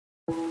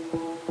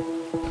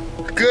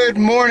Good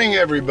morning,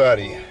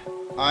 everybody.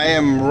 I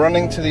am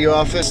running to the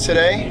office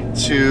today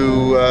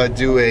to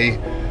do a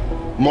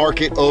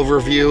market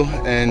overview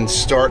and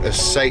start a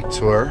site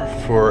tour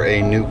for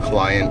a new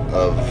client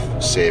of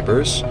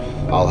Sabre's.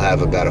 I'll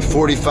have about a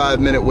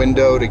 45-minute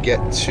window to get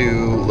to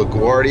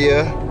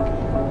LaGuardia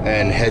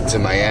and head to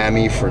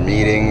Miami for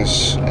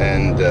meetings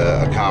and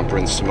a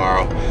conference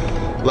tomorrow.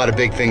 A lot of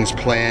big things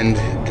planned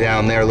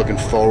down there, looking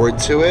forward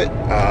to it.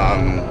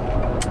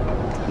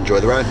 Enjoy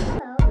the ride.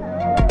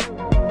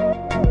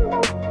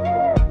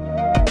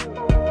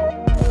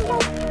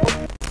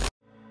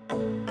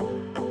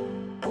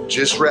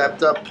 Just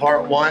wrapped up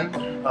part one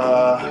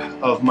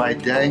of my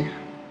day.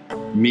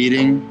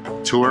 Meeting,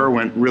 tour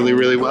went really,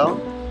 really well.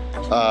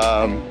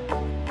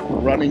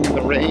 Running in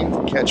the rain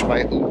to catch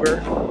my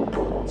Uber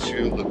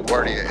to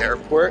LaGuardia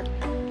Airport,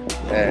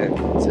 and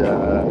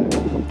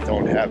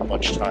don't have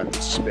much time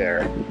to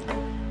spare.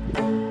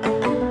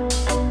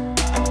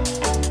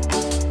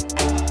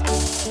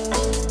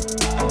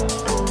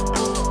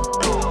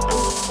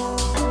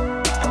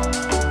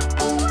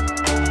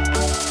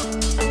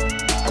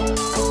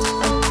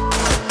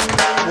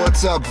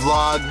 What's up,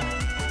 vlog?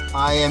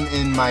 I am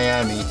in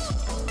Miami.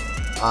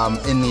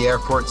 In the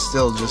airport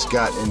still, just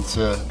got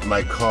into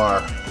my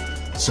car.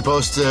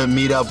 Supposed to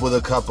meet up with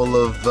a couple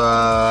of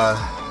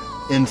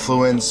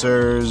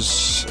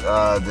influencers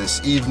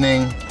this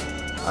evening.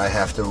 I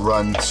have to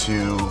run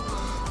to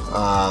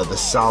the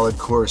Solid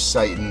Core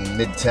site in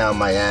Midtown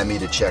Miami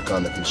to check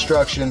on the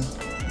construction.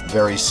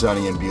 Very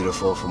sunny and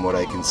beautiful from what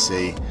I can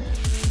see.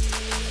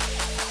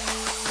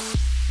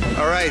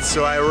 Alright,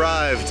 so I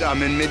arrived.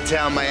 I'm in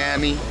Midtown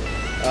Miami.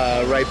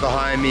 Right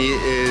behind me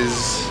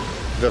is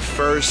the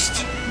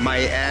first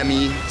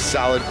Miami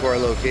Solid Core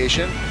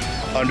location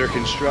under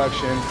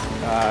construction.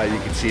 You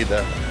can see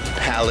the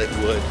pallet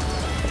wood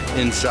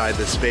inside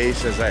the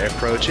space as I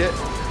approach it.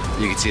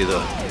 You can see the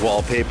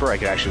wallpaper. I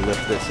can actually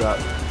lift this up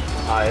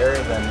higher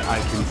than I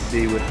can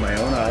see with my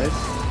own eyes.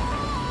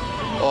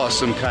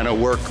 Awesome kind of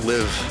work,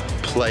 live,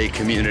 play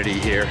community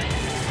here.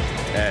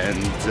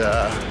 And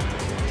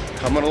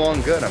coming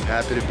along good. I'm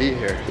happy to be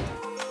here.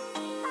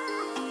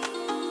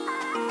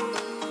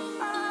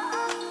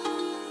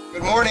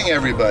 Good morning,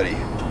 everybody.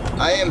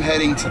 I am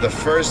heading to the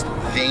first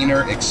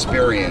Vayner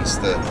Experience,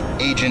 the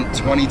Agent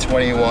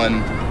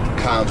 2021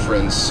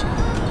 conference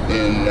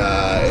in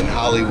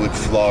Hollywood,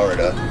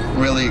 Florida.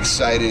 Really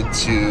excited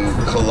to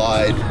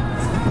collide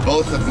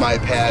both of my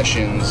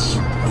passions,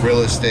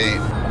 real estate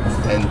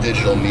and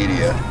digital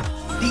media.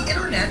 The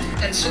internet,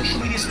 and social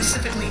media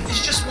specifically,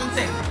 is just one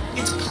thing.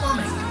 It's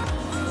plumbing.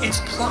 It's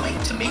plumbing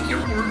to make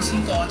your words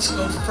and thoughts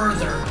go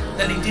further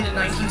than they did in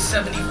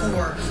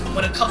 1974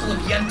 when a couple of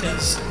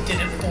yentas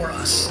did it for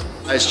us.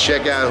 Guys,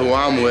 check out who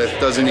I'm with.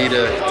 Doesn't need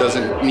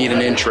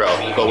an intro,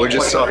 but we're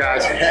just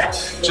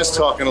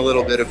talking a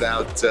little bit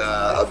about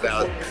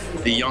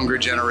the younger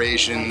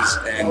generations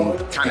and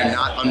kind of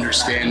not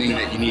understanding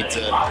that you need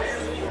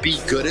to be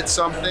good at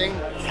something,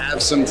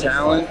 have some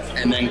talent,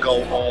 and then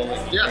go all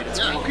in. Yeah.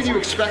 How can you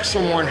expect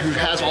someone who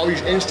has all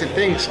these instant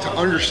things to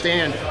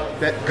understand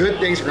that good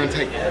things are going to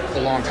take a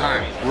long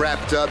time?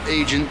 Wrapped up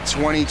Agent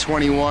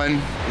 2021.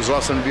 It was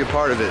awesome to be a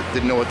part of it.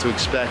 Didn't know what to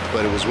expect,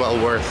 but it was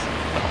well worth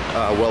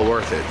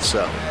it.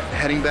 So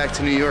heading back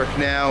to New York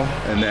now,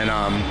 and then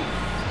I'm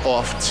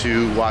off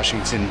to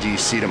Washington,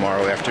 D.C.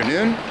 tomorrow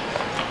afternoon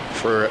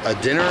for a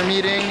dinner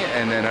meeting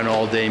and then an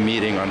all-day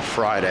meeting on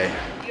Friday.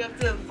 You have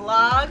to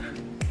vlog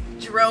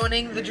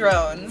droning the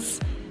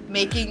drones,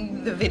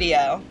 making the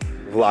video.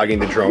 Vlogging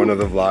the drone of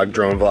the vlog,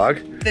 drone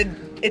vlog.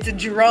 It's a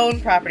drone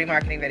property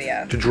marketing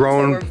video. To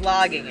drone. So we're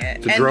vlogging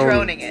it and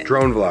droning it.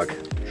 Drone vlog.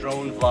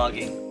 Drone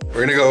vlogging.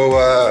 We're gonna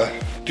go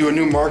do a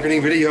new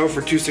marketing video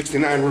for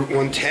 269 Route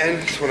 110.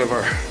 It's one of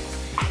our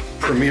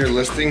premier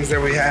listings that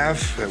we have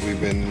that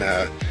we've been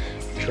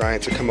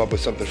trying to come up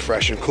with something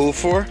fresh and cool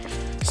for.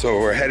 So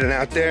we're heading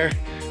out there.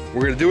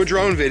 We're gonna do a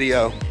drone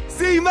video.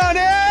 See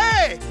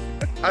money!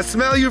 I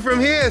smell you from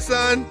here,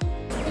 son.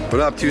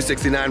 What up,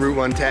 269 Route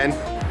 110?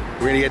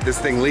 We're gonna get this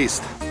thing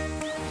leased.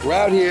 We're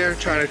out here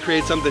trying to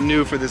create something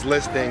new for this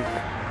listing.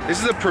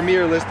 This is a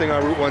premier listing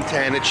on Route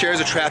 110. It shares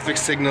a traffic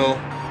signal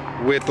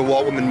with the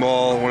Walt Whitman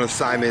Mall, one of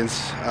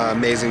Simon's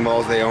amazing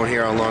malls they own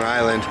here on Long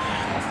Island.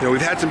 You know, we've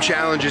had some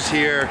challenges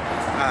here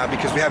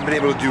because we haven't been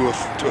able to do a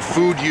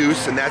food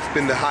use, and that's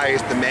been the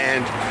highest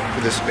demand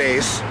for the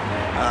space.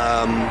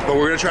 But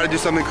we're gonna try to do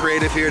something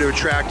creative here to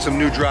attract some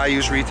new dry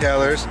use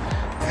retailers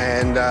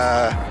and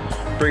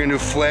bring a new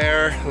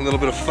flair, a little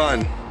bit of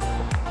fun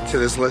to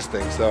this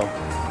listing. So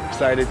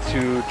excited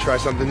to try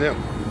something new.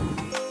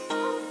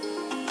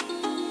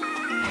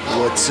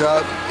 What's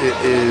up? It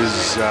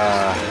is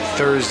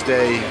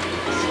Thursday,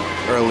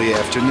 early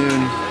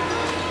afternoon.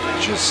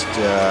 Just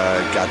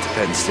got to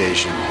Penn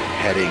Station,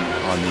 heading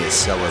on the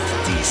Acela to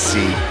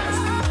DC.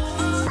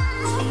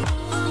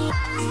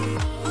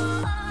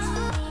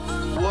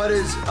 What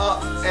is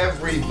up,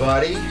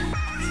 everybody?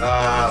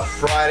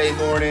 Friday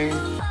morning,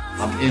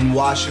 I'm in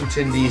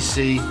Washington,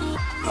 D.C.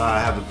 I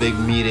have a big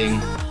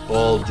meeting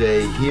all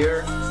day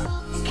here.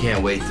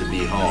 can't wait to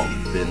be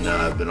home. Been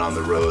on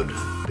the road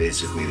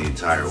basically the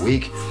entire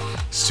week.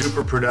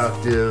 Super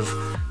productive,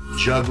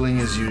 juggling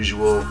as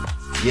usual.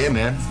 Yeah,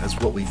 man, that's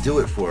what we do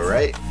it for,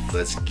 right?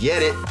 Let's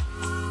get it.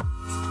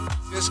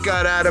 Just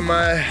got out of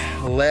my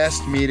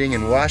last meeting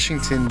in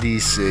Washington,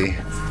 D.C.,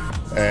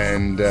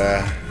 and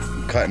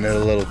I'm cutting it a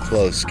little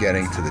close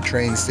getting to the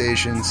train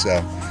station, so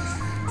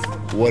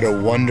what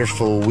a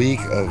wonderful week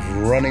of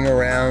running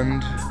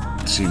around.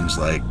 It seems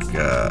like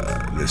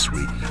this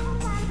week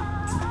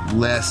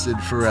lasted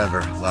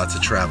forever. Lots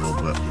of travel,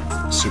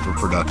 but super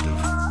productive.